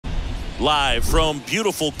Live from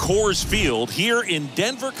beautiful Coors Field here in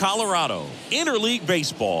Denver, Colorado. Interleague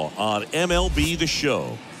baseball on MLB The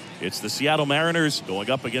Show. It's the Seattle Mariners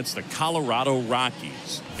going up against the Colorado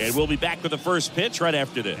Rockies. And we'll be back with the first pitch right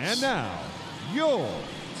after this. And now, your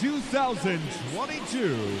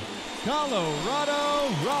 2022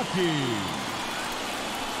 Colorado Rockies.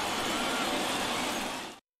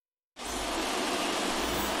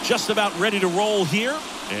 Just about ready to roll here.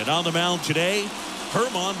 And on the mound today,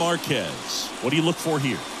 German Marquez. What do you look for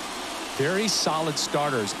here? Very solid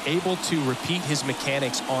starters, able to repeat his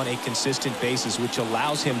mechanics on a consistent basis, which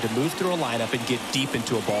allows him to move through a lineup and get deep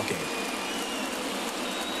into a ball game.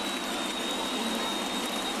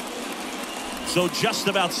 So just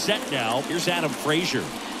about set now. Here's Adam Frazier.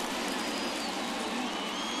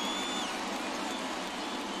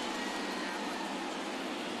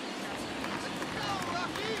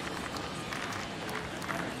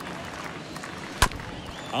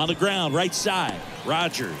 On the ground, right side.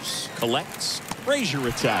 Rogers collects. Frazier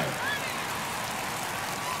retired.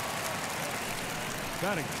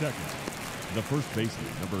 Batting second, the first baseman,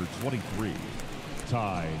 number 23,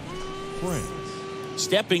 Ty France.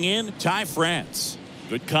 Stepping in, Ty France.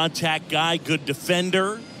 Good contact guy, good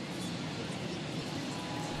defender.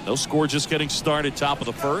 No score, just getting started, top of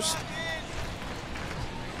the first.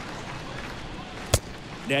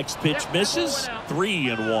 Next pitch misses.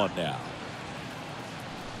 3-1 now.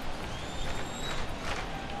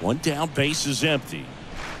 One down, base is empty.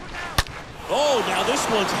 Oh, now this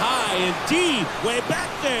one's high and deep. Way back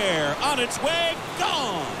there. On its way,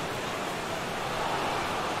 gone.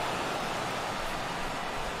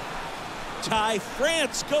 Ty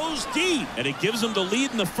France goes deep, and it gives him the lead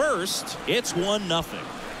in the first. It's 1-0.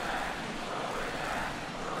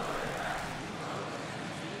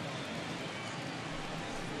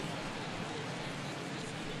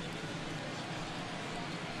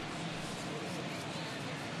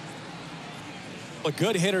 A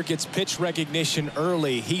good hitter gets pitch recognition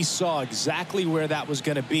early. He saw exactly where that was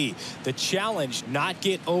going to be. The challenge, not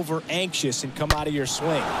get over anxious and come out of your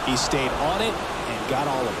swing. He stayed on it and got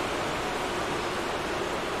all of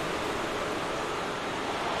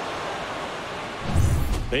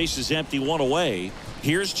it. Base is empty, one away.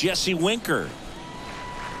 Here's Jesse Winker.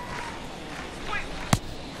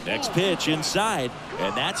 Next pitch inside,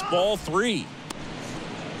 and that's ball 3.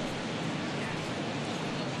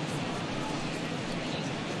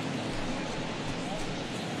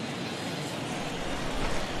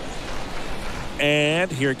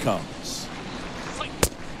 And here it comes.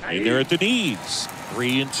 And they're at the knees.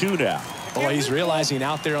 3-2 now. Well, he's realizing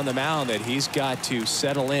out there on the mound that he's got to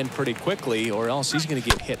settle in pretty quickly, or else he's going to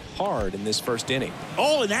get hit hard in this first inning.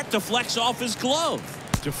 Oh, and that deflects off his glove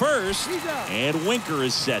to first, and Winker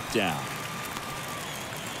is set down.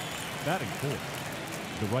 Batting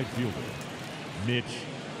fourth, the right fielder, Mitch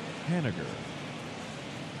Haniger.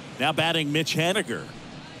 Now batting Mitch Haniger.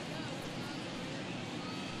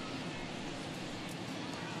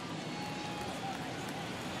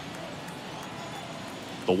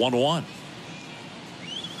 The 1-1.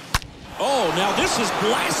 Oh, now this is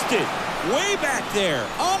blasted. Way back there.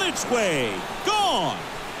 On its way. Gone.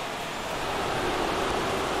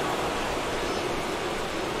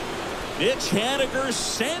 Mitch Haniger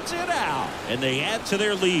sends it out. And they add to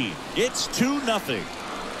their lead. It's 2-0.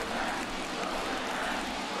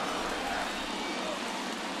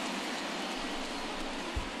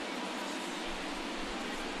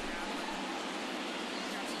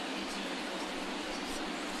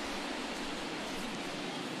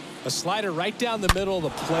 A slider right down the middle of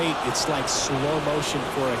the plate. It's like slow motion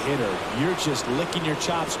for a hitter. You're just licking your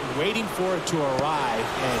chops, waiting for it to arrive,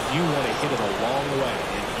 and you want to hit it a long way,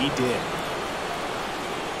 and he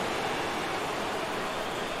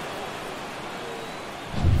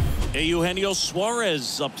did. Eugenio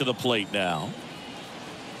Suarez up to the plate now.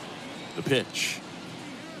 The pitch.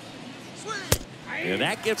 And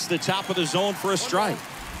that gets the top of the zone for a strike.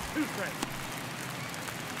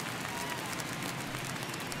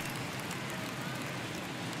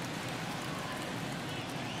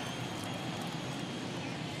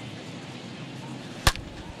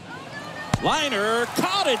 Liner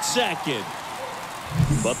caught it second.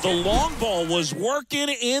 But the long ball was working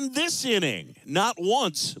in this inning. Not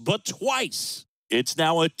once, but twice. It's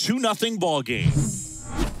now a 2-0 ball game.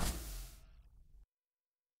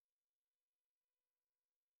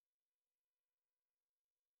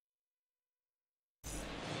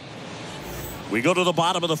 We go to the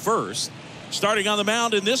bottom of the first. Starting on the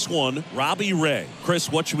mound in this one, Robbie Ray.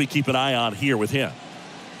 Chris, what should we keep an eye on here with him?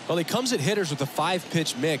 Well, he comes at hitters with a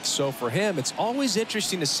 5-pitch mix, so for him, it's always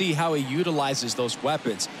interesting to see how he utilizes those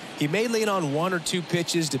weapons. He may lean on 1 or 2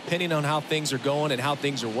 pitches depending on how things are going and how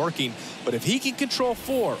things are working, but if he can control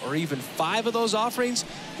 4 or even 5 of those offerings,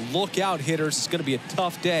 look out, hitters. It's going to be a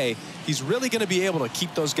tough day. He's really going to be able to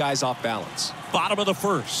keep those guys off balance. Bottom of the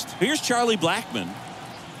first. Here's Charlie Blackmon.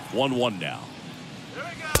 1-1 now.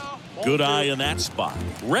 Good eye in that spot.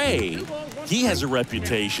 Ray, he has a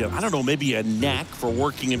reputation, I don't know, maybe a knack for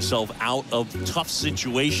working himself out of tough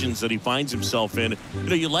situations that he finds himself in. You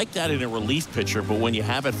know, you like that in a relief pitcher, but when you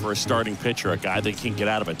have it for a starting pitcher, a guy that can get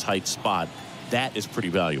out of a tight spot, that is pretty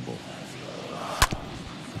valuable.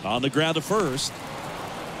 On the ground to first.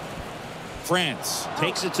 France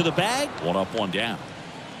takes it to the bag. 1 up, 1 down.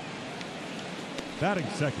 Batting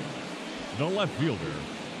second, the left fielder,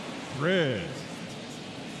 Chris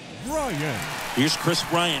Bryant. Here's Chris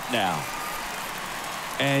Bryant now.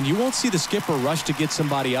 And you won't see the skipper rush to get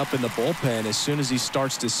somebody up in the bullpen as soon as he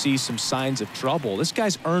starts to see some signs of trouble. This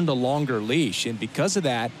guy's earned a longer leash, and because of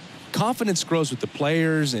that, confidence grows with the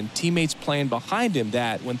players and teammates playing behind him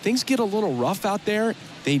that when things get a little rough out there,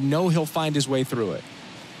 they know he'll find his way through it.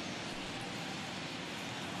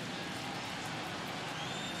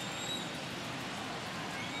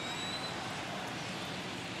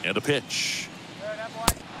 And a pitch.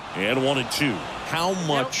 And 1-2. How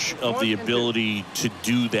much of the ability to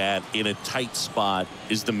do that in a tight spot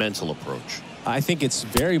is the mental approach? I think it's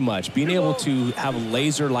very much being able to have a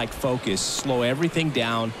laser-like focus, slow everything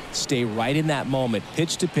down, stay right in that moment,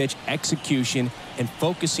 pitch-to-pitch execution, and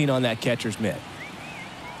focusing on that catcher's mitt.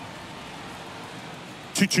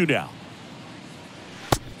 2-2 now.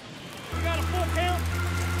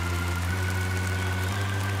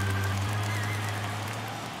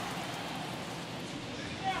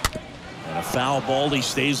 And a foul ball, he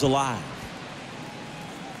stays alive.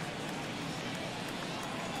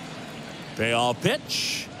 Payoff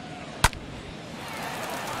pitch.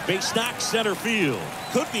 Base knock center field.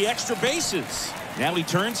 Could be extra bases. Now he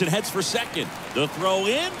turns and heads for second. The throw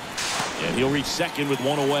in. And he'll reach second with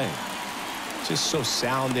 1 away. Just so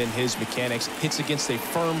sound in his mechanics. Hits against a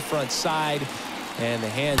firm front side. And the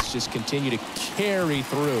hands just continue to carry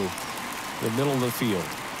through the middle of the field.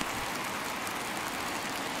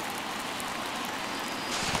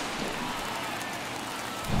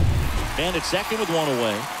 And it's second with 1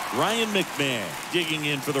 away. Ryan McMahon digging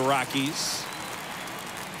in for the Rockies.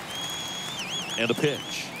 And a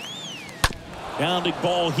pitch. Pounding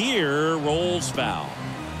ball here, rolls foul.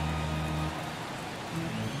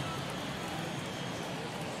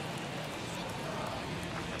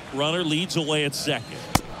 Runner leads away at second.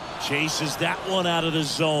 Chases that one out of the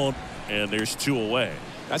zone. And there's 2 away.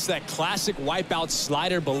 That's that classic wipeout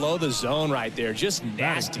slider below the zone right there. Just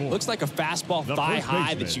nasty. Looks like a fastball thigh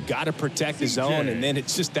high that you got to protect the zone, and then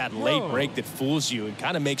it's just that late break that fools you and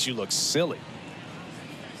kind of makes you look silly.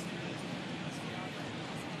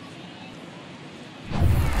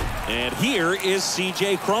 And here is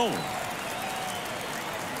C.J. Cron.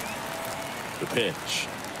 The pitch.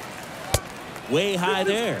 Way high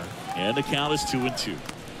there. And the count is 2-2.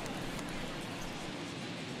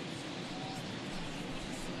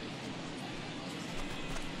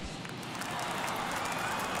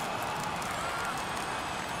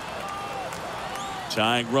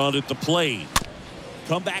 Tying run at the plate.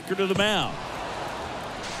 Comebacker to the mound.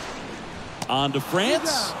 On to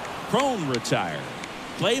France. Cron retired.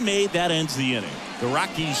 Play made. That ends the inning. The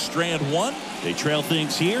Rockies strand 1. They trail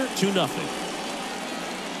things here 2-0.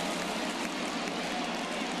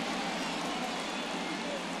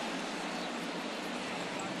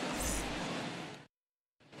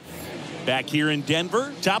 Back here in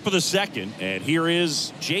Denver, top of the second, and here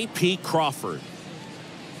is J.P. Crawford.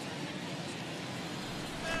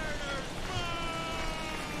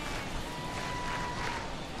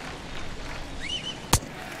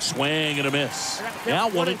 Swing and a miss. Now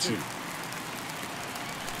 1-2.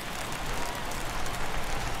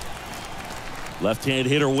 Left-hand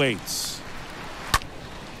hitter waits.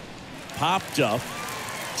 Popped up.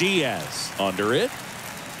 Diaz under it.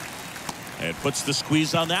 And puts the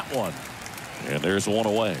squeeze on that one. And there's 1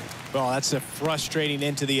 away. Well, that's a frustrating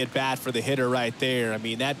end to the at-bat for the hitter right there. I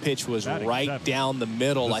mean, that pitch was right down the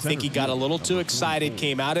middle. I think he got a little too excited,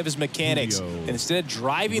 came out of his mechanics, and instead of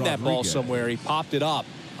driving that ball somewhere, he popped it up.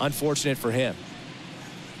 Unfortunate for him.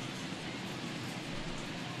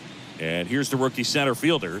 And here's the rookie center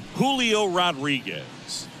fielder, Julio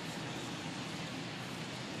Rodriguez.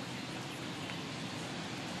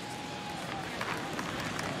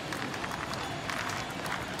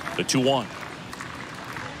 The 2-1.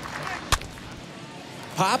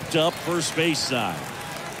 Popped up first base side.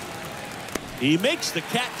 He makes the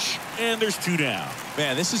catch, and there's 2 down.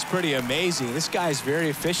 Man, this is pretty amazing. This guy's very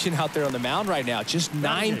efficient out there on the mound right now. Just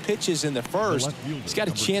 9 pitches in the first. He's got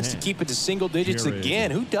a chance to keep it to single digits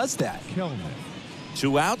again. Who does that?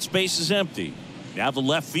 2 outs, base is empty. Now the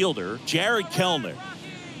left fielder, Jared Kellner.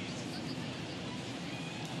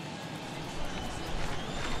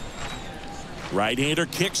 Right-hander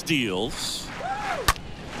kicks, deals.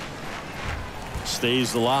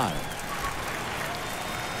 Stays alive.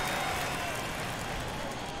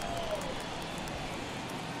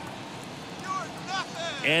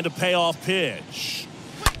 And a payoff pitch.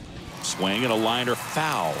 Swing and a liner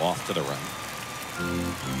foul off to the right.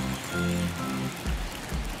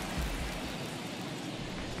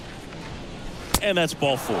 And that's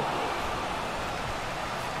ball 4.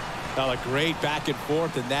 Well, a great back and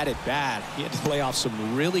forth in that at bat. He had to play off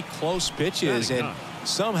some really close pitches, and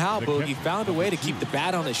somehow Boogie found a way to keep the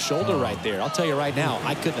bat on his shoulder right there. I'll tell you right now,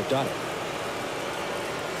 I couldn't have done it.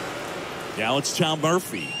 Now it's Tom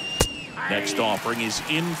Murphy. Next offering is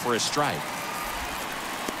in for a strike.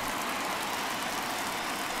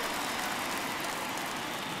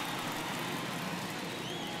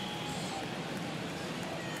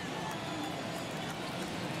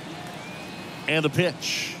 And the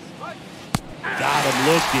pitch. Got him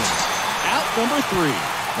looking. Out number 3.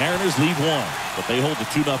 Mariners lead 1, but they hold the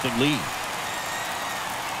 2-0 lead.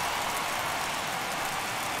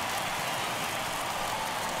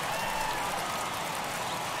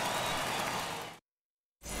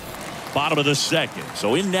 Bottom of the second.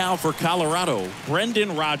 So in now for Colorado,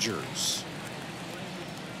 Brendan Rodgers.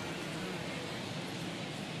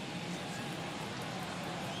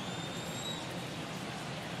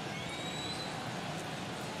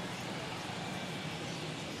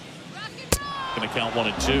 Going to count 1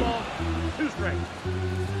 and 2. 2 strikes.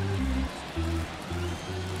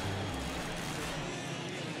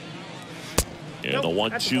 And the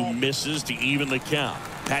 1-2 misses to even the count.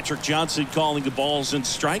 Patrick Johnson calling the balls and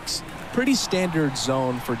strikes. Pretty standard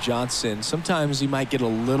zone for Johnson. Sometimes he might get a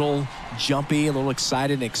little jumpy, a little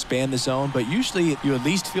excited and expand the zone, but usually you at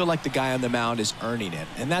least feel like the guy on the mound is earning it,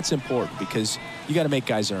 and that's important because you got to make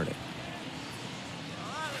guys earn it.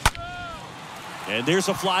 And there's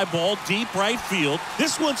a fly ball deep right field.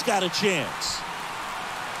 This one's got a chance.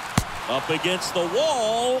 Up against the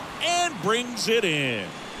wall and brings it in.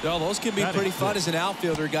 No, those can be pretty fun as an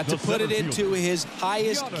outfielder. Got to put it into his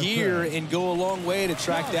highest gear and go a long way to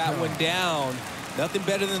track that one down. Nothing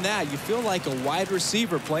better than that. You feel like a wide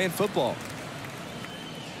receiver playing football.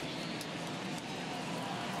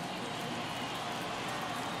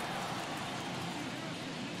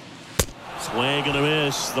 Swing and a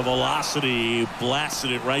miss. The velocity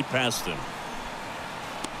blasted it right past him.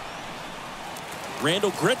 Randall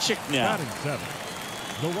Grichuk now. Batting 7.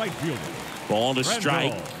 The right fielder. Ball to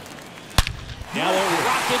strike. Now a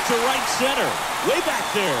rocket to right center. Way back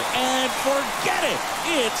there. And forget it.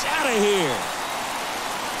 It's out of here.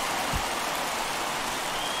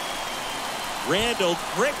 Randall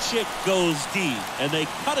Grichuk goes deep. And they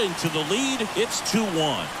cut into the lead. It's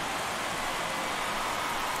 2-1.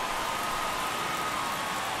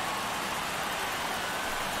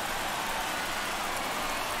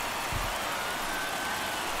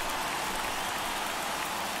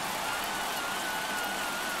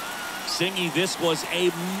 Singy, this was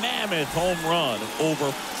a mammoth home run,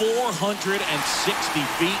 over 460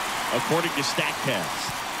 feet, according to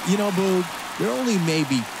StatCast. You know, Boog, there are only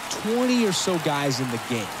maybe 20 or so guys in the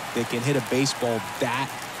game that can hit a baseball that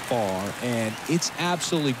far, and it's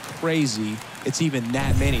absolutely crazy it's even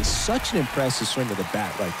that many. Such an impressive swing of the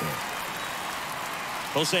bat right there.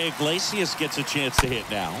 Jose Iglesias gets a chance to hit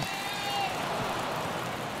now.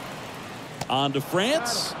 On to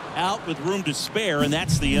France, out with room to spare, and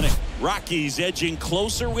that's the inning. Rockies edging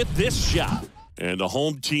closer with this shot. And the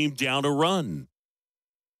home team down a run.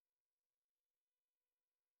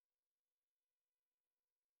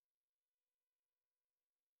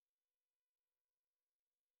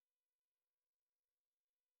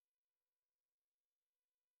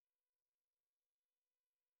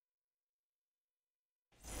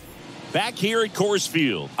 Back here at Coors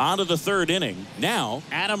Field, on to the 3rd inning. Now,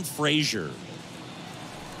 Adam Frazier.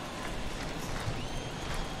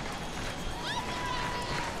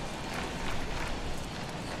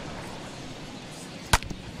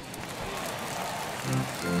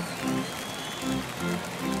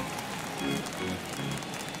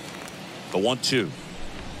 The 1-2.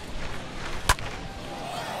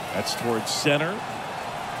 That's towards center.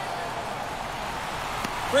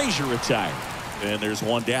 Frazier retired. And there's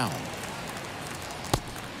one down.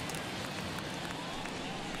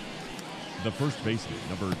 The first baseman,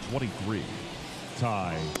 number 23,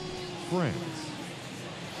 Ty France.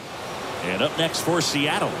 And up next for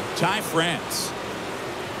Seattle, Ty France.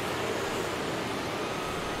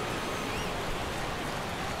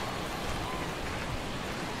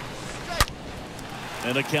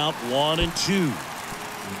 And a count 1-2.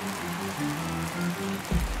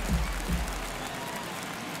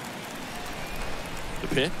 The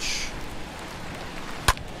pitch.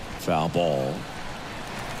 Foul ball.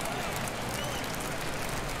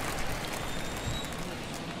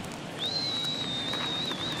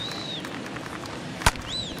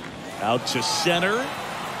 Out to center.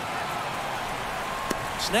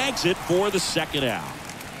 Snags it for the second out.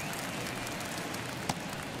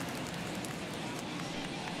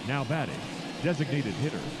 Now batting, designated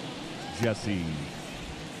hitter, Jesse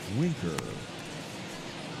Winker.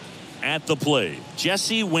 At the plate,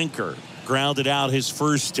 Jesse Winker grounded out his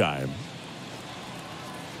first time.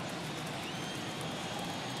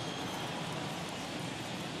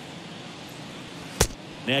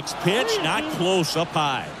 Next pitch, not close, up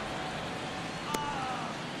high.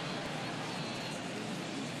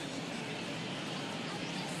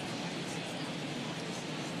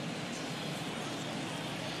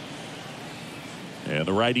 And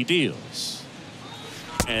the righty deals.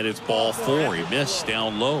 And it's ball 4. He missed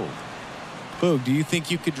down low. Boog, do you think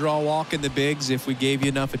you could draw a walk in the bigs if we gave you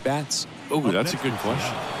enough at bats? Oh, that's a good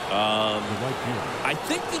question. I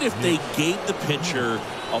think that if they gave the pitcher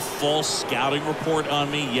a false scouting report on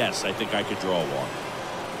me, yes, I think I could draw a walk.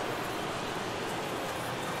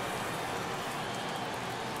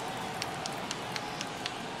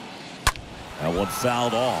 That one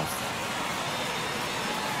fouled off.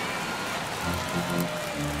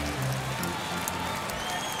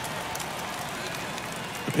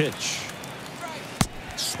 The pitch.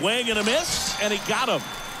 Swing and a miss, and he got him.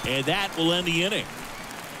 And that will end the inning.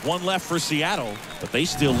 One left for Seattle, but they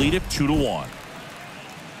still lead it 2-1.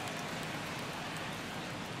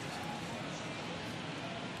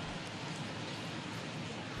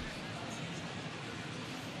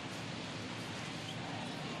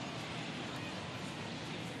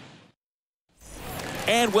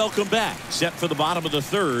 And welcome back. Set for the bottom of the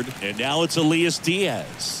third, and now it's Elias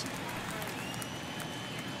Diaz.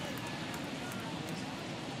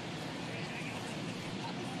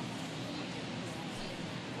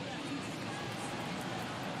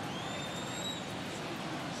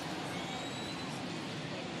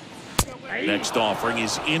 Next offering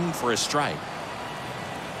is in for a strike.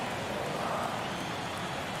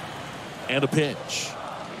 And a pitch.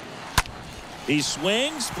 He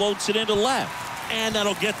swings, floats it into left. And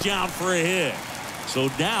that'll get down for a hit. So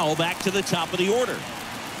now back to the top of the order.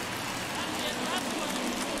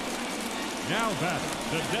 Now batting,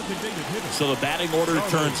 the designated hitter. So the batting order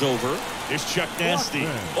turns over. Here's Chuck Nasty.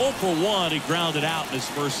 0 for 1. He grounded out in his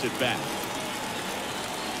first at bat.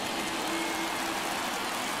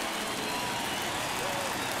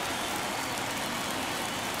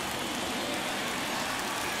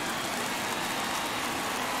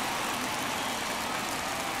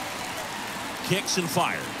 Kicks and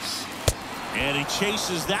fires. And he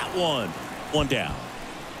chases that one. One down.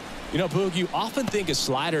 You know, Boog, you often think of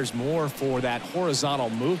sliders more for that horizontal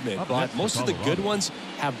movement, but most of the good ones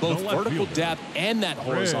have both vertical depth and that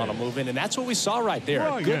horizontal movement, and that's what we saw right there.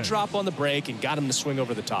 A good drop on the break and got him to swing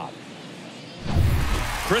over the top.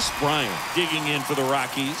 Chris Bryant digging in for the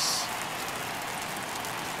Rockies.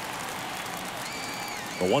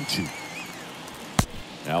 The 1-2.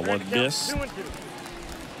 Now one miss.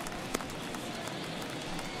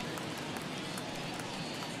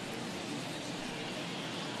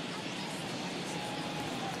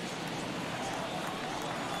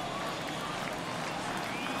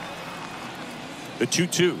 The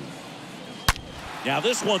 2-2. Now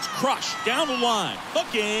this one's crushed down the line.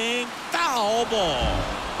 Hooking. Foul ball.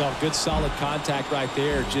 Well, good solid contact right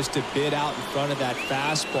there. Just a bit out in front of that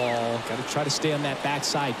fastball. Got to try to stay on that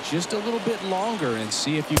backside just a little bit longer and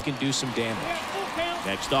see if you can do some damage.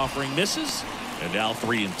 Next offering misses. And now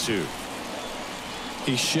 3-2.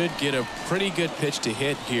 He should get a pretty good pitch to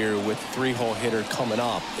hit here with 3-hole hitter coming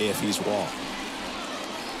up if he's walked.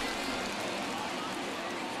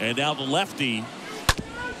 And now the lefty.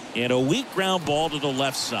 And a weak ground ball to the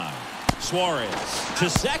left side. Suarez to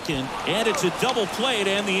second, and it's a double play to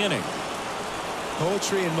end the inning.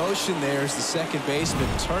 Poetry in motion there as the second baseman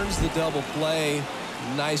turns the double play.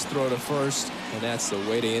 Nice throw to first, and that's the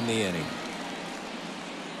way to end the inning.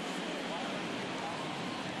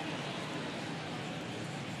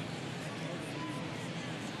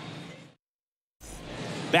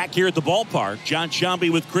 Back here at the ballpark, John Sciambi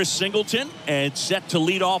with Chris Singleton, and set to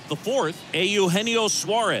lead off the fourth, Eugenio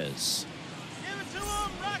Suarez. Give it to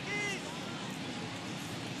him, Rockies!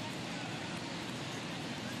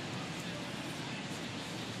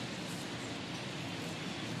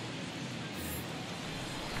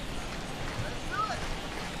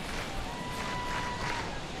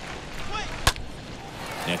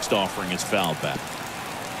 Next offering is fouled back.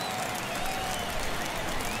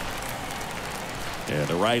 And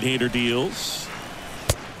the right-hander deals.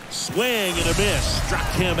 Swing and a miss. Struck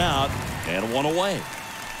him out and one away.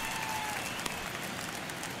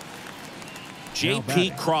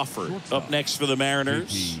 J.P. Crawford up next for the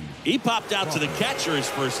Mariners. He popped out to the catcher his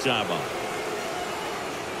first time up.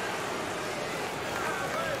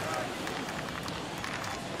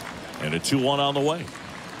 And a 2-1 on the way.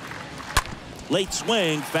 Late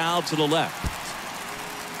swing, foul to the left.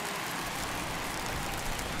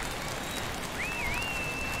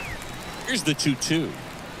 Here's the 2-2.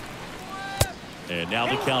 And now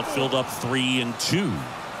the count filled up 3-2.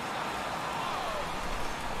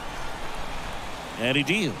 And he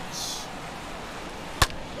deals.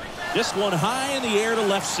 This one high in the air to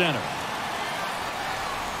left center.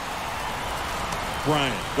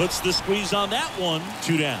 Bryant puts the squeeze on that one.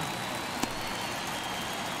 2 down.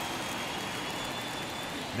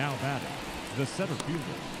 Now batting, the center fielder,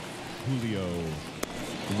 Julio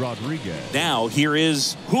Rodriguez. Now here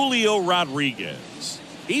is Julio Rodriguez.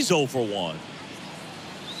 He's 0 for 1.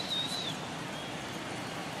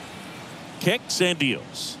 Kicks and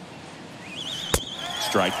deals.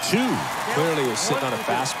 Strike 2. Clearly was sitting on a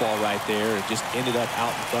fastball right there and just ended up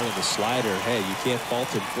out in front of the slider. Hey, you can't fault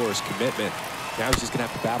him for his commitment. Now he's just going to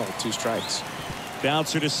have to battle with 2 strikes.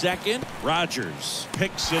 Bouncer to second. Rogers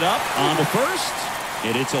picks it up on the first.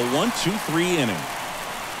 And it's a 1-2-3 inning.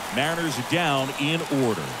 Mariners are down in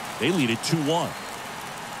order. They lead it 2-1.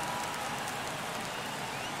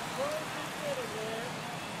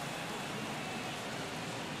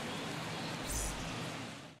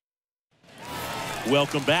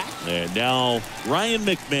 Welcome back. And now Ryan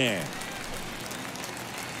McMahon.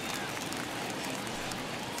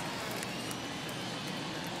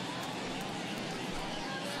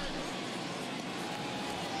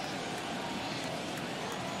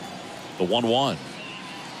 The 1-1.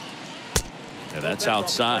 And that's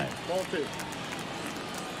outside.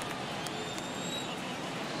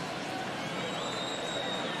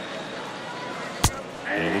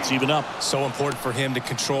 And it's even up. So important for him to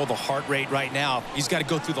control the heart rate right now. He's got to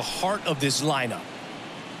go through the heart of this lineup.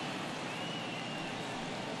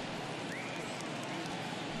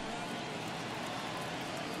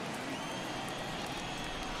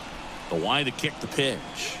 The wide to kick the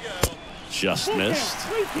pitch. Just missed.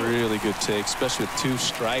 Really good take, especially with 2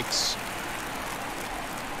 strikes.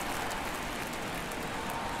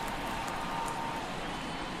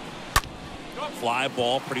 Fly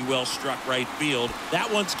ball, pretty well struck right field. That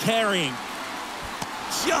one's carrying.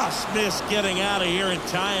 Just missed getting out of here and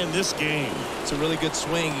tying this game. It's a really good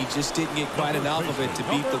swing. He just didn't get quite enough of it to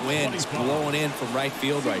beat the wind. It's blowing in from right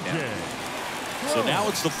field right now. So now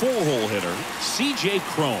it's the 4-hole hitter, C.J.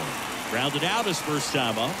 Cron. Grounded out his first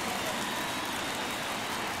time up.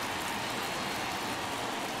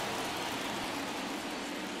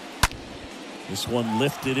 This one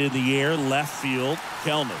lifted in the air, left field.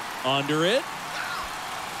 Kellner under it.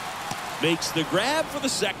 Makes the grab for the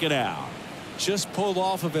second out. Just pulled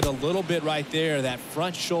off of it a little bit right there. That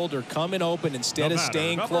front shoulder coming open instead of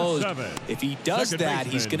staying closed. If he does that,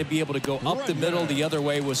 he's going to be able to go up the middle the other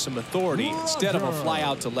way with some authority instead of a fly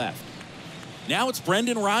out to left. Now it's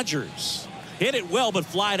Brendan Rodgers. Hit it well, but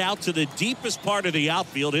flied out to the deepest part of the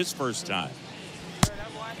outfield his first time.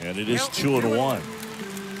 And it is 2-1.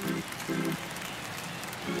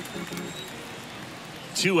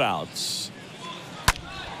 2 outs.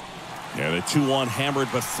 And a 2-1 hammered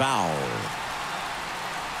but foul.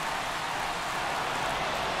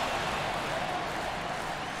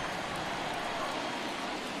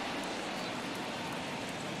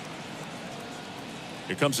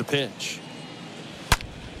 Here comes a pitch.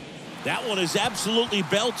 That one is absolutely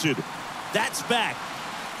belted. That's back.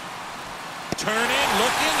 Turning,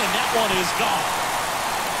 looking, and that one is gone.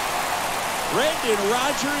 Brendan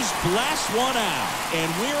Rodgers blasts one out,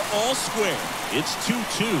 and we're all square. It's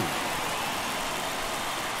 2-2.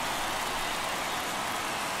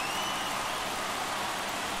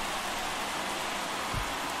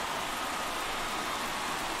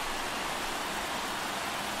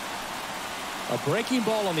 A breaking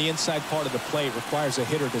ball on the inside part of the plate requires a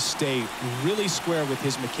hitter to stay really square with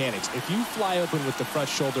his mechanics. If you fly open with the front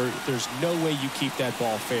shoulder, there's no way you keep that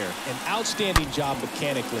ball fair. An outstanding job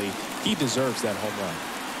mechanically. He deserves that home run.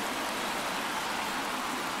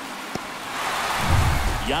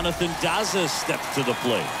 Jonathan Daza steps to the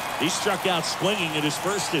plate. He struck out swinging at his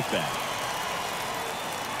first at bat.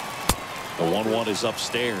 The 1-1 is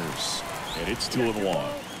upstairs, and it's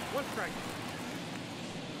 2-1.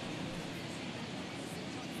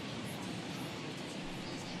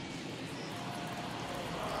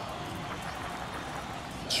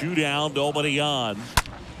 2 down, nobody on.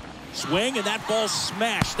 Swing, and that ball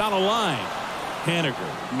smashed on a line.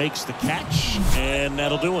 Haniger makes the catch, and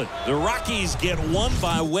that'll do it. The Rockies get one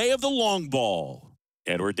by way of the long ball.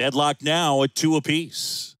 And we're deadlocked now at 2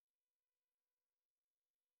 apiece.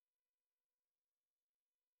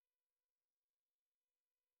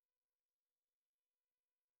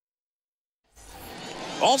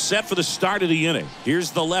 All set for the start of the inning.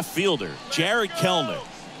 Here's the left fielder, Jared Kelenic.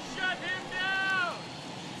 Shut him down.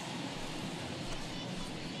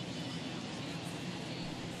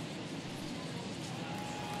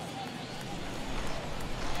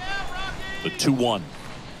 The 2-1.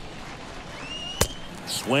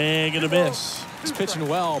 Swing and a miss. He's pitching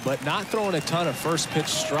well, but not throwing a ton of first pitch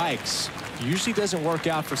strikes. Usually doesn't work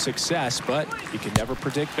out for success, but you can never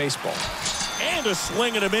predict baseball. And a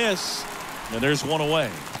swing and a miss. And there's one away.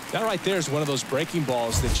 That right there is one of those breaking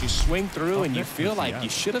balls that you swing through and you feel like you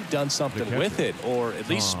should have done something with it or at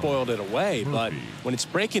least spoiled it away. But when it's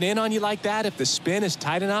breaking in on you like that, if the spin is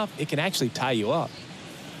tight enough, it can actually tie you up.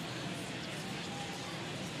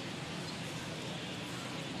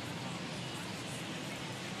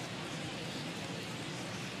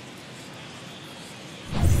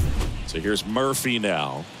 So here's Murphy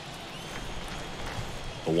now.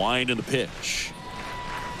 The wind and the pitch.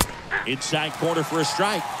 Inside corner for a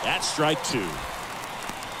strike. That's strike 2.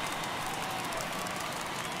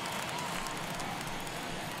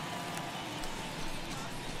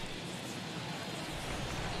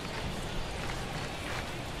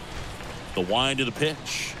 The wind and the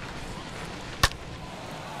pitch.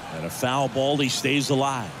 And a foul ball. He stays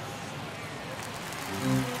alive.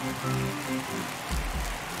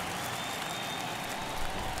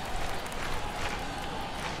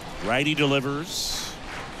 Righty delivers.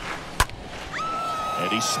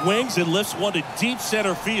 And he swings and lifts one to deep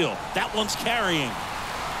center field. That one's carrying.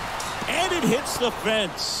 And it hits the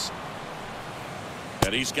fence.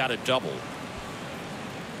 And he's got a double.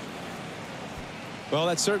 Well,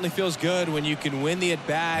 that certainly feels good when you can win the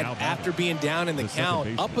at-bat after being down in the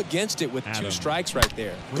count, up against it with 2 strikes right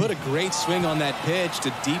there. Put a great swing on that pitch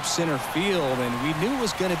to deep center field, and we knew it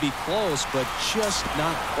was going to be close, but just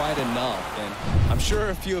not quite enough. And I'm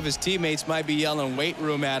sure a few of his teammates might be yelling weight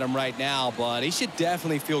room at him right now, but he should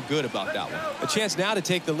definitely feel good about that one. A chance now to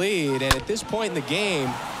take the lead, and at this point in the game,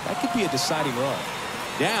 that could be a deciding run.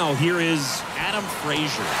 Now here is Adam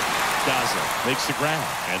Frazier. Daza makes the grab,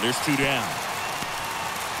 and there's 2 down.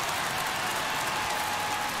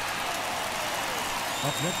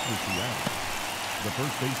 Up next for Seattle, the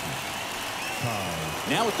first baseman, Ty.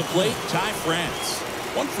 Now at the plate, Ty France.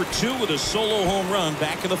 1 for 2 with a solo home run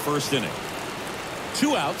back in the first inning.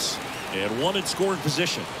 2 outs and 1 in scoring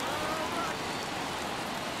position.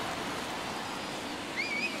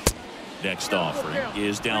 Next offering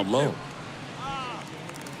is down low.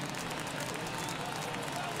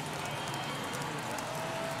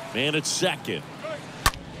 Man at second.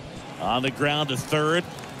 On the ground to third.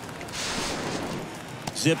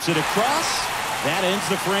 Zips it across. That ends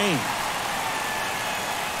the frame.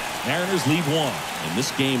 Mariners lead 1, and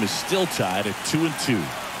this game is still tied at 2-2.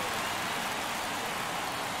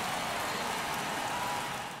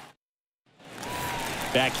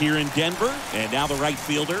 Back here in Denver, and now the right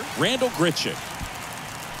fielder, Randall Grichuk.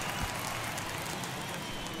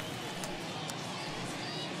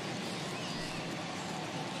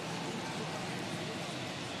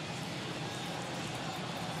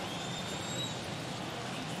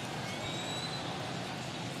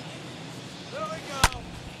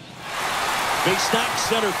 Base knock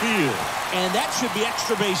center field, and that should be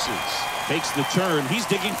extra bases. Makes the turn. He's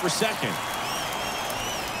digging for second.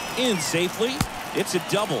 In safely. It's a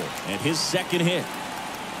double and his second hit.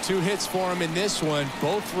 2 hits for him in this one,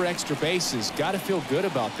 both for extra bases. Got to feel good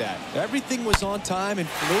about that. Everything was on time and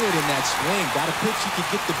fluid in that swing. Got a pitch you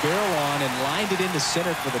could get the barrel on and lined it into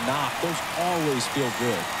center for the knock. Those always feel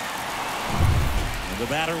good. And the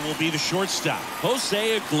batter will be the shortstop,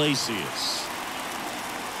 Jose Iglesias.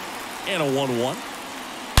 And a 1-1.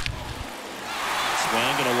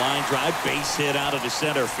 Swing and a line drive, base hit out of the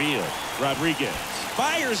center field. Rodriguez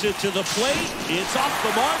fires it to the plate. It's off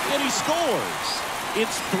the mark, and he scores.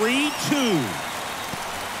 It's 3-2.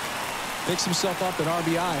 Picks himself up an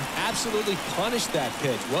RBI. Absolutely punished that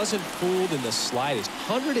pitch. Wasn't fooled in the slightest.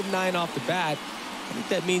 109 off the bat. I think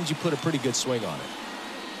that means you put a pretty good swing on it.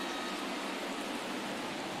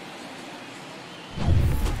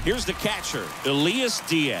 Here's the catcher, Elias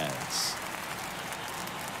Diaz.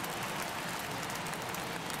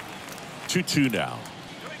 2-2 now.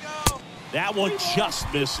 That one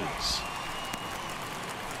just misses.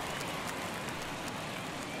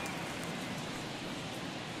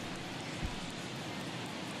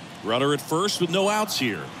 Runner at first with no outs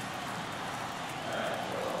here.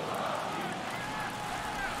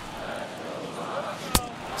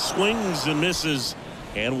 Swings and misses,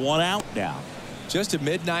 and one out now. Just a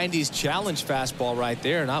mid-90s challenge fastball right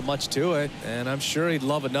there. Not much to it, and I'm sure he'd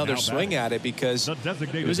love another swing at it because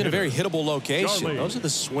it was in a very hittable location. Those are the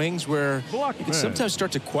swings where you can sometimes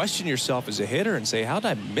start to question yourself as a hitter and say, how did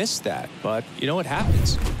I miss that? But you know what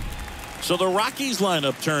happens. So the Rockies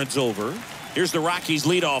lineup turns over. Here's the Rockies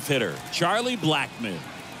leadoff hitter, Charlie Blackmon.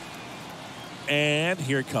 And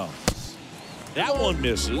here it comes. That one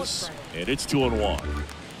misses, and it's 2-1.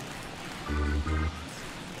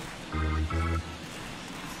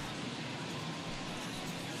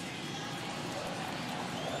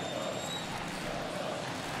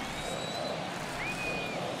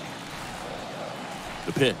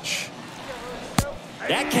 The pitch.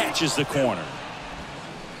 That catches the corner.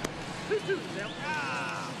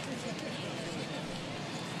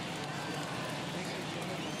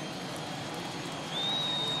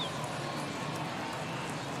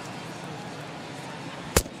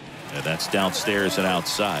 And that's downstairs and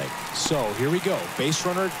outside. So here we go. Base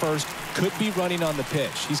runner at first. Could be running on the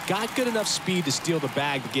pitch. He's got good enough speed to steal the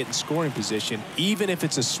bag to get in scoring position, even if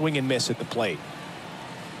it's a swing and miss at the plate.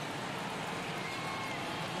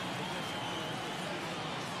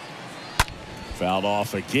 Fouled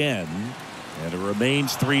off again, and it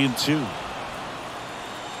remains 3-2.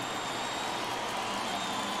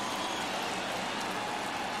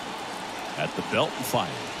 At the belt and fires.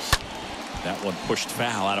 That one pushed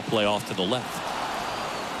foul out of play off to the left.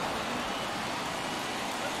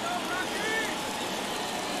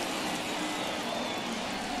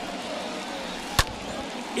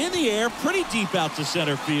 In the air, pretty deep out to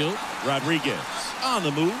center field. Rodriguez on the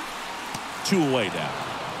move. 2 away now.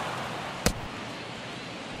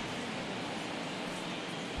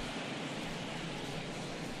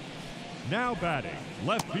 Now batting,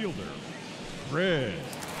 left fielder, Chris.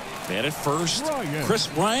 Man at first, Chris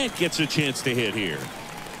Bryant gets a chance to hit here.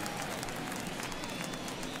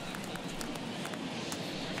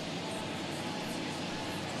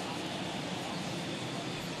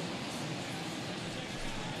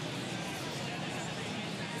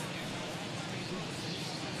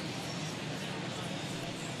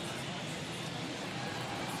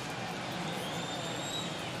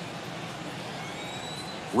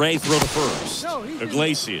 Ray throw to first.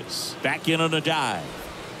 Iglesias back in on a dive.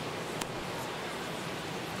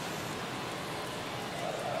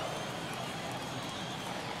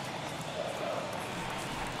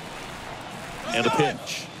 And a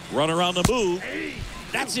pitch. Runner on the move.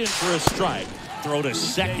 That's in for a strike. Throw to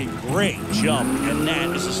second. Great jump. And that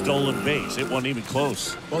is a stolen base. It wasn't even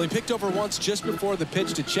close. Well, he picked over once just before the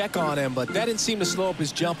pitch to check on him, but that didn't seem to slow up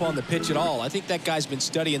his jump on the pitch at all. I think that guy's been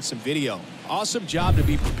studying some video. Awesome job to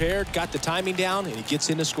be prepared, got the timing down, and he gets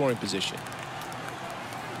into scoring position.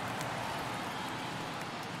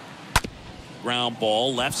 Ground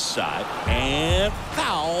ball left side and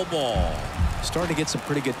foul ball. Starting to get some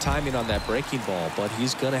pretty good timing on that breaking ball, but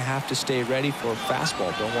he's going to have to stay ready for a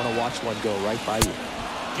fastball. Don't want to watch one go right by you.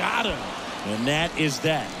 Got him. And that is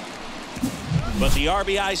that. But the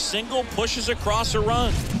RBI single pushes across a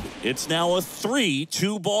run. It's now a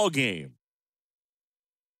 3-2 ball game.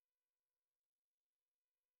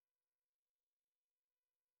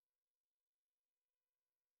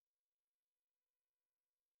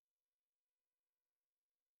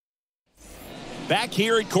 Back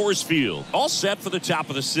here at Coors Field, all set for the top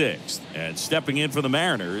of the 6th. And stepping in for the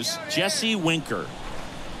Mariners, Jesse Winker.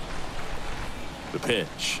 The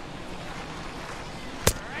pitch.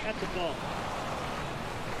 At the ball.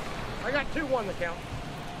 I got 2-1 the count.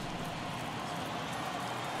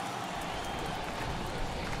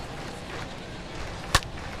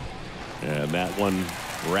 And that one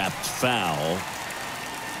wrapped foul.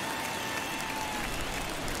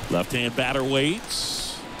 Left-hand batter waits.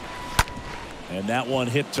 And that one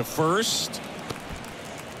hit to first.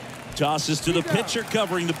 Tosses to the pitcher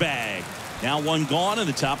covering the bag. Now one gone in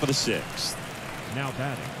the top of the 6th. Now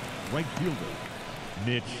batting, right fielder,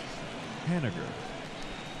 Mitch Haniger.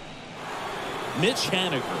 Mitch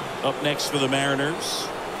Haniger up next for the Mariners.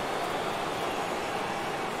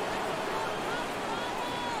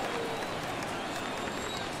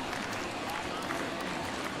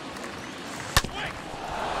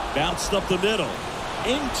 Bounced up the middle.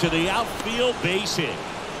 Into the outfield base hit.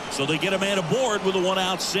 So they get a man aboard with a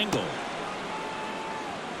 1-out single.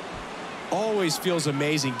 Always feels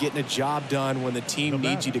amazing getting a job done when the team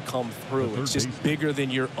needs you to come through. It's just bigger than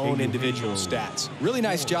your own individual stats. Really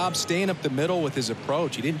nice job staying up the middle with his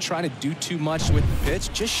approach. He didn't try to do too much with the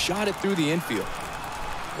pitch, just shot it through the infield.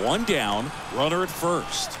 One down, runner at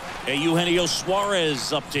first. And Eugenio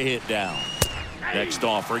Suarez up to hit down. Next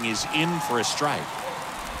offering is in for a strike.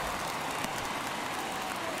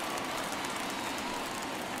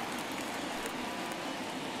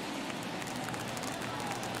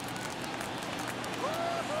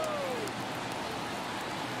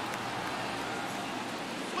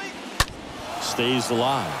 Stays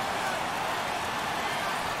alive.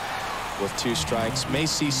 With 2 strikes, may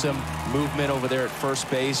see some movement over there at first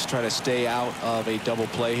base, try to stay out of a double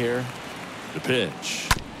play here. The pitch.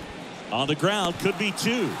 On the ground, could be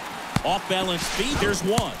 2. Off balance feet, there's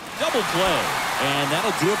 1. Double play. And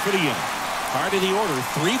that'll do it for the inning. Part of the order,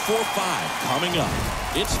 3, 4, 5 coming up.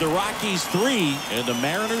 It's the Rockies 3 and the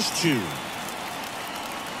Mariners 2.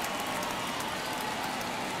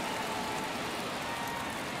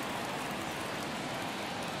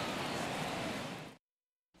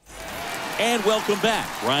 And welcome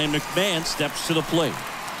back. Ryan McMahon steps to the plate.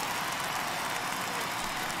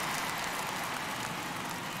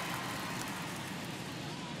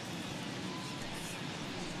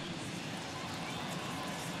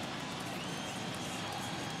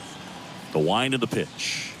 The wind of the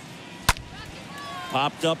pitch.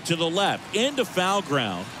 Popped up to the left. Into foul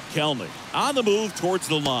ground. Kelnick on the move towards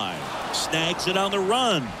the line. Snags it on the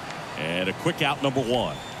run. And a quick out, number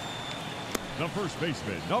 1. The first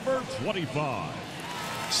baseman, number 25.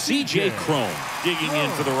 C.J. Cron digging in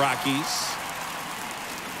for the Rockies.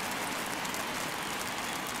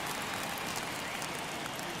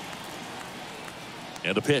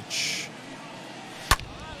 And a pitch.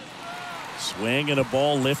 Swing and a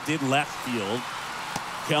ball lifted left field.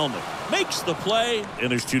 Kelnick makes the play,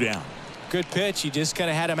 and there's 2 down. Good pitch. He just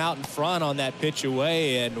kind of had him out in front on that pitch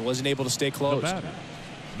away and wasn't able to stay close.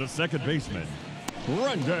 The second baseman,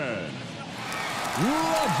 Brendan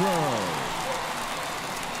Rodgers.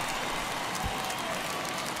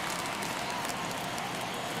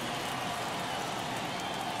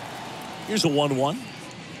 Here's a 1-1.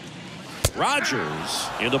 Rodgers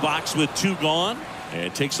in the box with 2 gone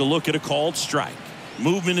and takes a look at a called strike.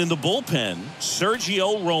 Movement in the bullpen.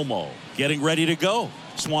 Sergio Romo getting ready to go.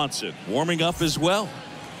 Swanson warming up as well.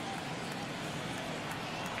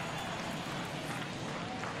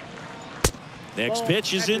 Next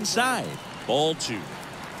pitch is inside. Ball 2.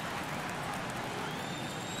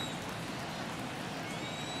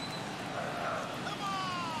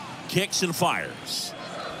 Kicks and fires.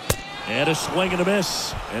 And a swing and a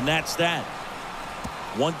miss. And that's that.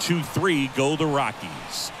 1, 2, 3 go the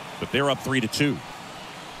Rockies. But they're up 3-2.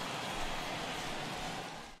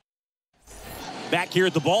 Back here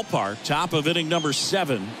at the ballpark, top of inning number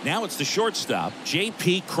 7. Now it's the shortstop,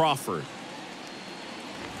 J.P. Crawford.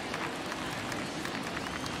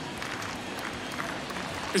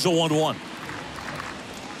 There's a 1-1.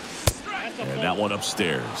 And that one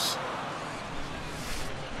upstairs.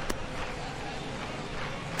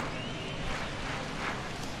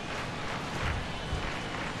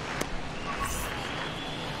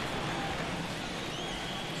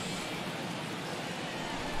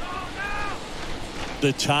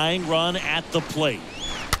 The tying run at the plate.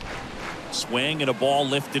 Swing and a ball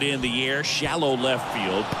lifted in the air, shallow left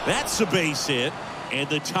field. That's a base hit. And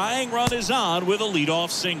the tying run is on with a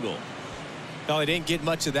leadoff single. No, they didn't get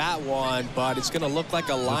much of that one, but it's going to look like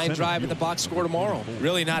a line drive in the box score tomorrow.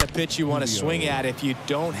 Really not a pitch you want to swing at if you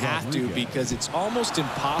don't have to, because it's almost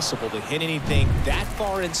impossible to hit anything that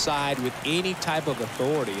far inside with any type of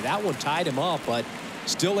authority. That one tied him up, but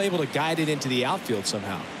still able to guide it into the outfield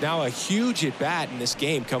somehow. Now a huge at bat in this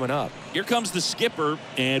game coming up. Here comes the skipper,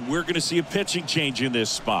 and we're going to see a pitching change in this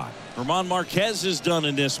spot. German Marquez is done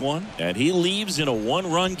in this one, and he leaves in a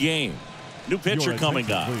 1-run game. New pitcher coming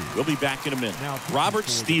up. We'll be back in a minute. Robert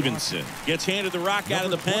Stevenson gets handed the rock out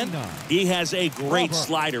of the pen. He has a great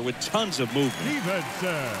slider with tons of movement.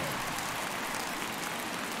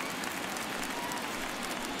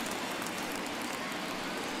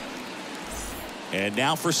 And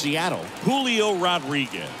now for Seattle, Julio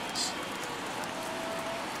Rodriguez.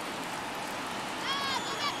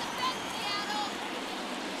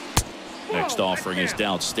 Next offering is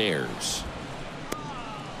downstairs.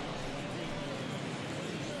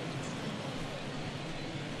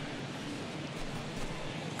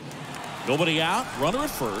 Nobody out, runner at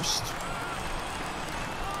first.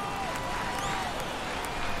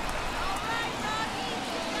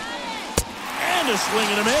 And a swing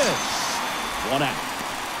and a miss. 1 out.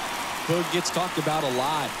 Boog gets talked about a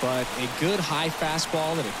lot, but a good high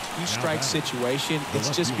fastball in a 2-strike situation,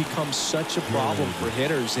 it's just become such a problem for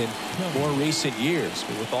hitters in more recent years.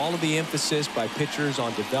 But with all of the emphasis by pitchers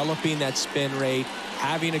on developing that spin rate,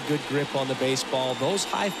 having a good grip on the baseball, those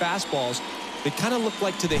high fastballs They kind of look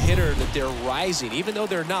like to the hitter that they're rising, even though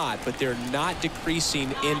they're not, but they're not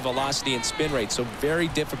decreasing in velocity and spin rate, so very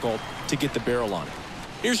difficult to get the barrel on it.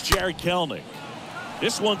 Here's Jared Kelnick.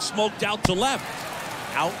 This one smoked out to left.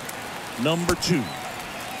 Out number 2.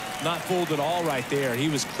 Not fooled at all right there. He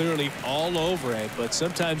was clearly all over it, but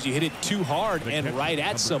sometimes you hit it too hard and right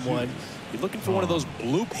at someone. You're looking for one of those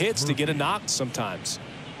bloop hits to get a knock sometimes.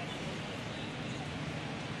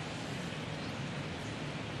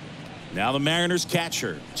 Now the Mariners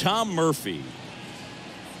catcher, Tom Murphy.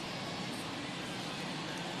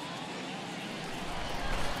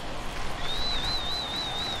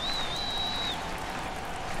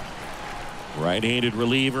 Right-handed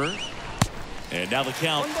reliever. And now the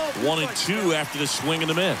count 1-2 after the swing and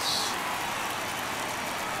the miss.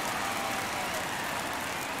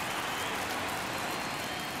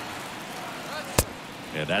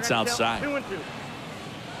 And that's outside. 2-2.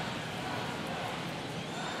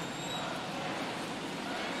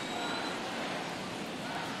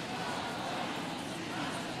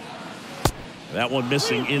 That one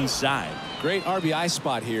missing inside. Great RBI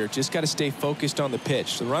spot here. Just got to stay focused on the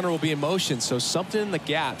pitch. The runner will be in motion, so something in the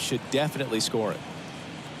gap should definitely score it.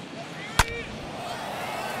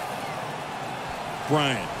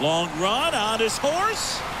 Bryant, long run on his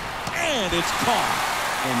horse, and it's caught.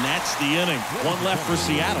 And that's the inning. One left for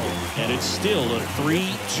Seattle, and it's still a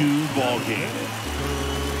 3-2 ball game.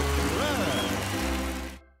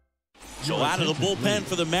 So out of the bullpen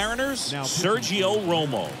for the Mariners, Sergio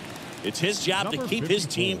Romo. It's his job to keep his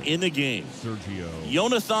team in the game.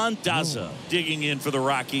 Jonathan Daza digging in for the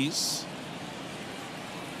Rockies.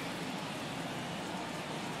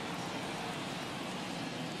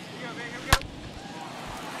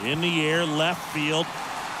 In the air, left field.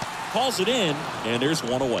 Calls it in, and there's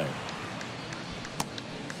one away.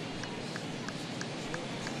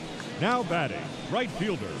 Now batting, right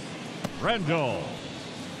fielder, Randall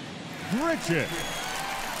Grichuk.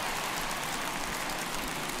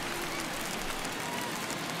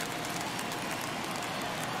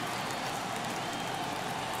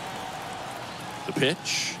 The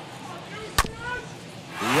pitch.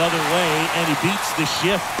 The other way, and he beats the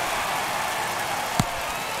shift.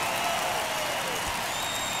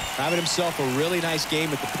 Having himself a really nice game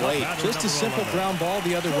at the plate. Just a simple ground ball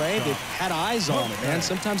the other way. They've had eyes on it, man.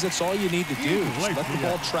 Sometimes that's all you need to do. Just let the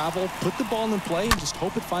ball travel, put the ball in play, and just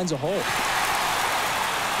hope it finds a hole.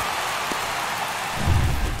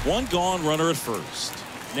 One gone, runner at first.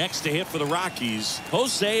 Next to hit for the Rockies,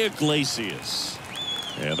 Jose Iglesias.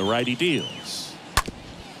 And the righty deals.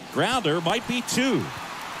 Grounder might be 2.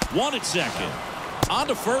 1 at second. On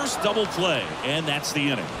to first, double play. And that's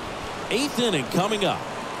the inning. 8th inning coming up.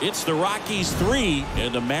 It's the Rockies 3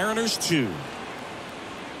 and the Mariners 2.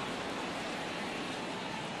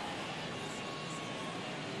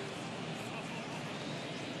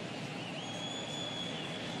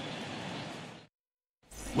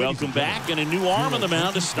 Welcome back, and a new arm on the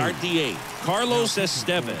mound to start the 8th. Carlos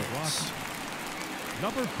Estevez.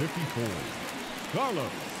 Number 54,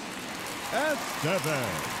 Carlos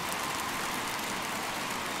Estevez.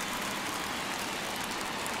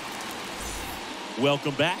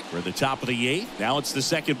 Welcome back. We're at the top of the 8th. Now it's the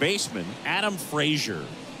second baseman, Adam Frazier.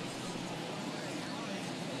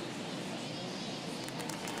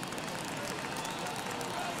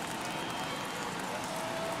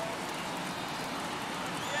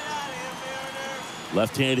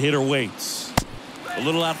 Left-hand hitter waits. A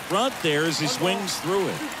little out front there as he swings through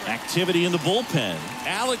it. Activity in the bullpen.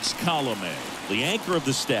 Alex Colomé, the anchor of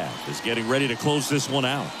the staff, is getting ready to close this one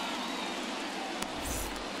out.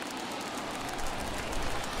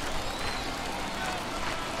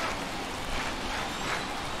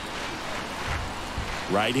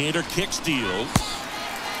 Right-hander kicks, deals.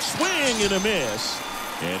 Swing and a miss.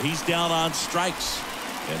 And he's down on strikes.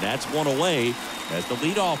 And that's one away as the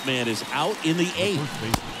leadoff man is out in the 8th. First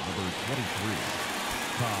baseman, number 23,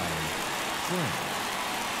 Ty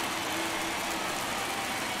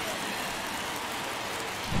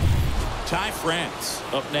France. Ty France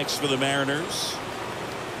up next for the Mariners.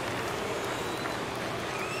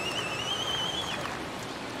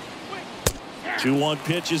 Two 2-1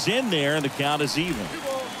 pitch is in there, and the count is even.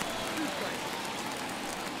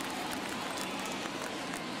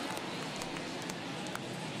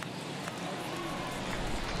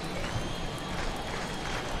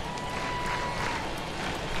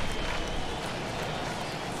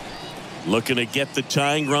 Looking to get the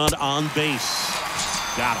tying run on base.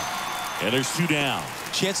 Got him. And there's 2 down.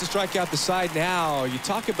 Chance to strike out the side now. You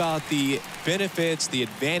talk about the benefits, the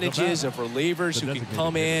advantages of relievers who can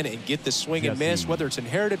come in and get the swing and miss, whether it's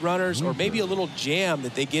inherited runners or maybe a little jam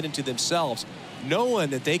that they get into themselves.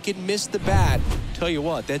 Knowing that they can miss the bat, tell you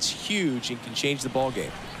what, that's huge and can change the ball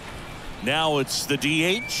game. Now it's the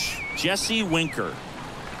DH, Jesse Winker.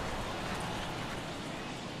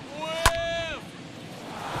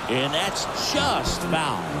 And that's just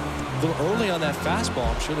foul. A little early on that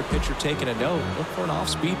fastball. I'm sure the pitcher taking a note. Look for an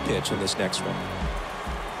off-speed pitch in this next one.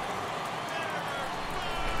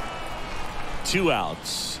 2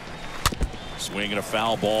 outs. Swinging a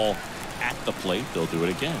foul ball at the plate. They'll do it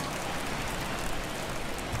again.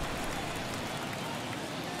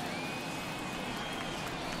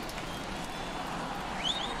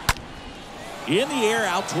 In the air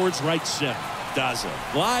out towards right center. Does it.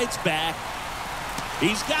 Glides back.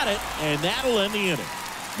 He's got it, and that'll end the inning.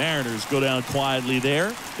 Mariners go down quietly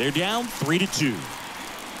there. They're down 3-2.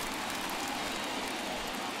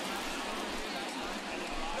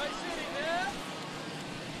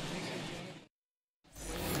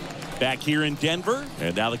 Back here in Denver,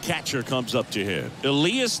 and now the catcher comes up to him.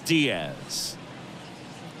 Elias Diaz.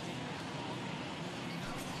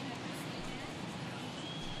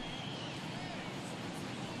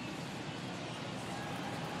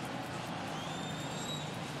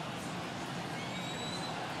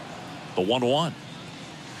 The 1-1.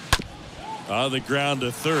 On the ground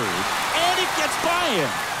to third. And it gets by him.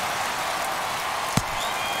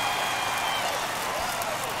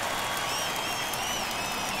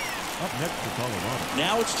 Up next for Colorado.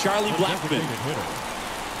 Now it's Charlie Blackmon.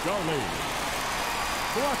 Charlie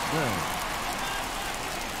Blackmon.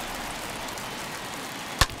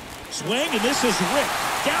 Swing, and this is Rick.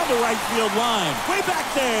 Down the right field line. Way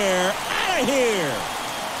back there. Out of here.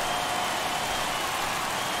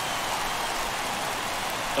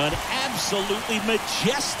 An absolutely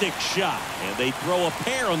majestic shot. And they throw a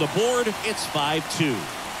pair on the board. It's 5-2.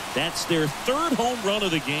 That's their 3rd home run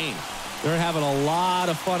of the game. They're having a lot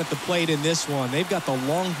of fun at the plate in this one. They've got the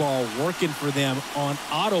long ball working for them on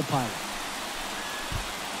autopilot.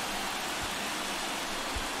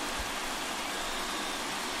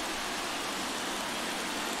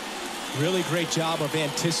 Really great job of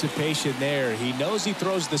anticipation there. He knows he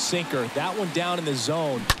throws the sinker. That one down in the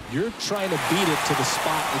zone. You're trying to beat it to the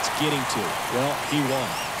spot it's getting to. Well, he won.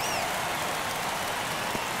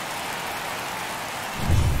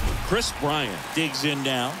 Chris Bryant digs in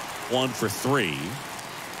now. 1 for 3. Let's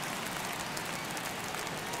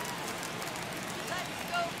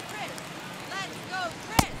go, Chris. Let's go,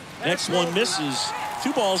 Chris. Next one misses.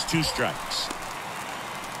 2 balls, 2 strikes.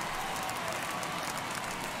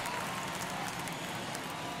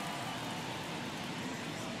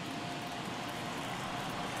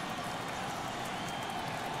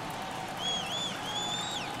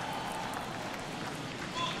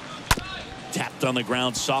 Tapped on the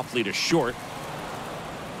ground softly to short.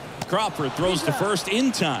 Crawford throws to first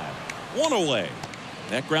in time. 1 away.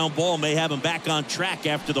 That ground ball may have him back on track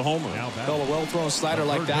after the homer. Well, a well-thrown slider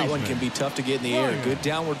like that one can be tough to get in the air. Good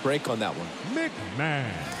downward break on that one. McMahon.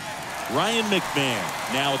 Ryan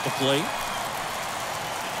McMahon now at the plate.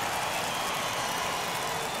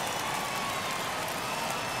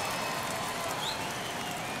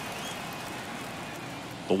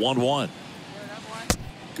 The 1-1.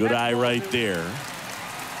 Good eye right there.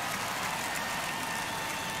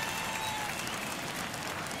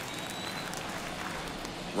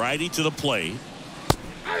 Righty to the plate.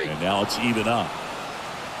 And now it's even up.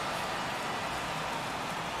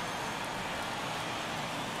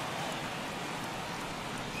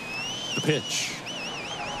 The pitch.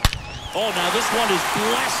 Oh, now this one is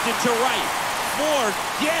blasted to right.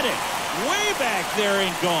 Forget it. Way back there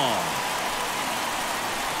and gone.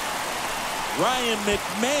 Ryan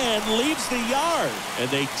McMahon leaves the yard, and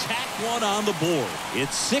they tack one on the board.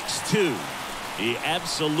 It's 6-2. He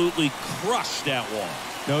absolutely crushed that one.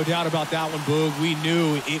 No doubt about that one, Boog. We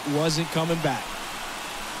knew it wasn't coming back.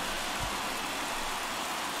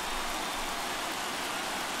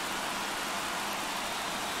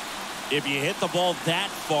 If you hit the ball that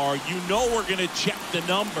far, you know we're going to check the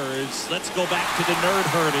numbers. Let's go back to the nerd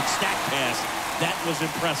herd and StatCast. That was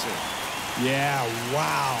impressive. Yeah,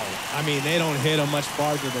 wow. I mean, they don't hit them much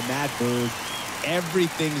farther than that, Boog.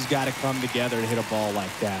 Everything's got to come together to hit a ball like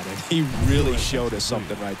that, and he really showed us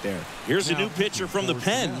something right there. Here's a new pitcher from the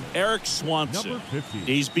pen, Eric Swanson.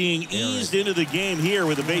 He's being eased into the game here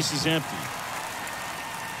with the bases empty.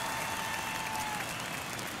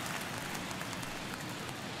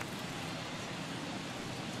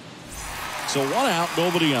 So 1 out,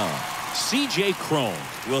 nobody on. C.J. Cron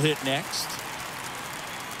will hit next.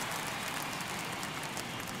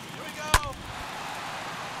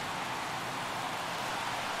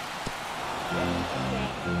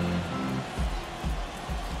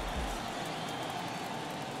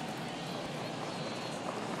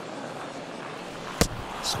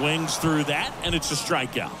 Swings through that, and it's a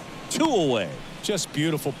strikeout. 2 away. Just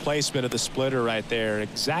beautiful placement of the splitter right there.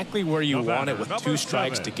 Exactly where you want it with 2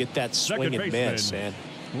 strikes to get that swing and miss. And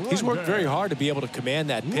he's worked very hard to be able to command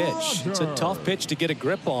that pitch. It's a tough pitch to get a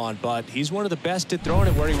grip on, but he's one of the best at throwing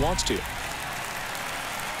it where he wants to.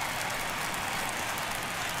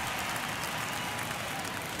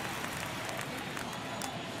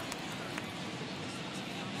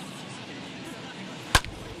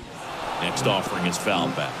 Next offering is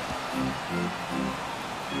fouled back.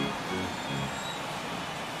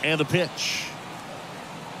 And the pitch.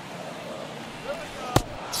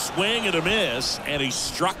 Swing and a miss, and he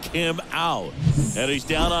struck him out. And he's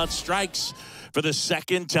down on strikes for the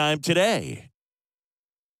 2nd time today.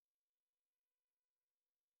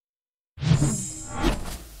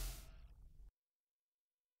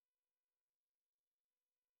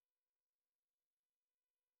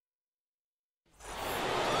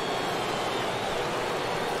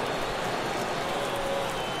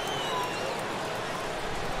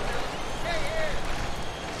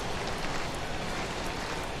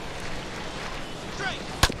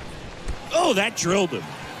 Oh, that drilled him.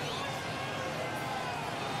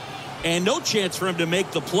 And no chance for him to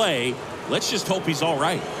make the play. Let's just hope he's all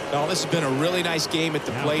right. Oh, this has been a really nice game at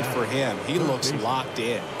the plate for him. He looks locked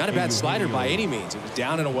in. Not a bad slider by any means. It was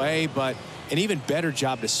down and away, but an even better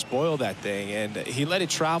job to spoil that thing. And he let it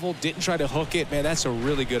travel, didn't try to hook it. Man, that's a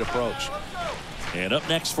really good approach. And up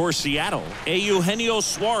next for Seattle, Eugenio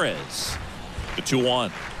Suarez. The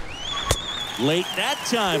 2-1. Late that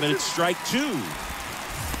time, and it's strike 2.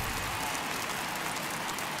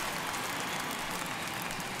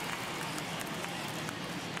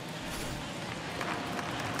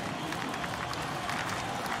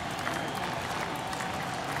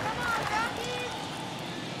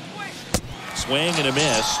 Swing and a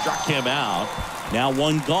miss, struck him out. Now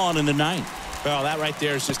 1 gone in the 9th. Well, that right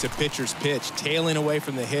there is just a pitcher's pitch, tailing away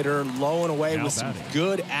from the hitter, low and away with some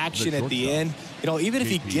good action at the end. You know, even if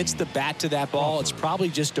he gets the bat to that ball, it's probably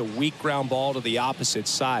just a weak ground ball to the opposite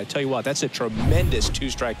side. Tell you what, that's a tremendous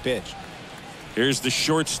 2-strike pitch. Here's the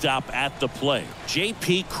shortstop at the plate,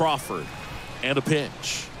 J.P. Crawford, and a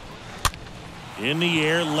pitch. In the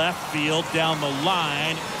air, left field, down the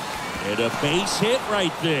line, and a base hit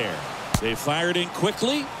right there. They fired in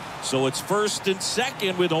quickly, so it's 1st and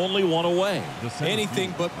 2nd with only 1 away.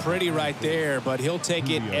 Anything but pretty right there, but he'll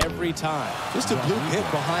take it every time. Just a bloop hit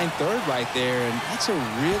behind 3rd right there, and that's a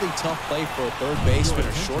really tough play for a 3rd baseman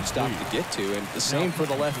or shortstop to get to, and the same for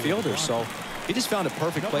the left fielder. So he just found a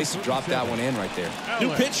perfect place to drop that one in right there.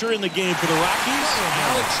 New pitcher in the game for the Rockies,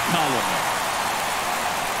 Alex Colomé.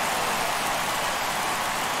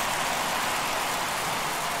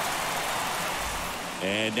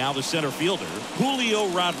 And now the center fielder, Julio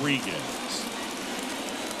Rodriguez.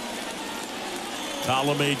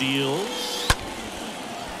 Colomé deals.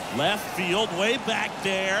 Left field, way back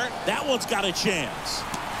there. That one's got a chance.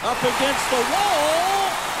 Up against the wall,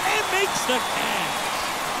 and makes the catch.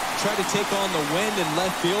 Tried to take on the wind in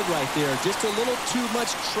left field right there. Just a little too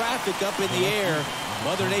much traffic up in the air.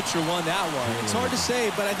 Mother Nature won that one. It's hard to say,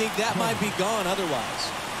 but I think that might be gone otherwise.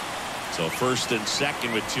 So 1st and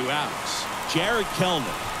 2nd with 2 outs. Jared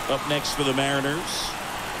Kellner up next for the Mariners.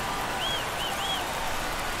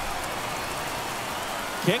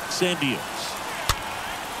 Kicks and deals.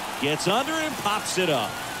 Gets under and pops it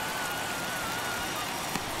up.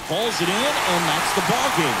 Pulls it in, and that's the ball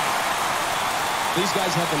game. These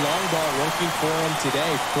guys have the long ball working for them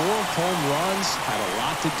today. 4 home runs had a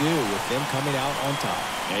lot to do with them coming out on top.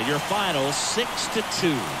 And your final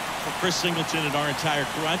 6-2 for Chris Singleton and our entire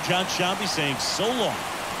crew. I'm John Shambi saying so long.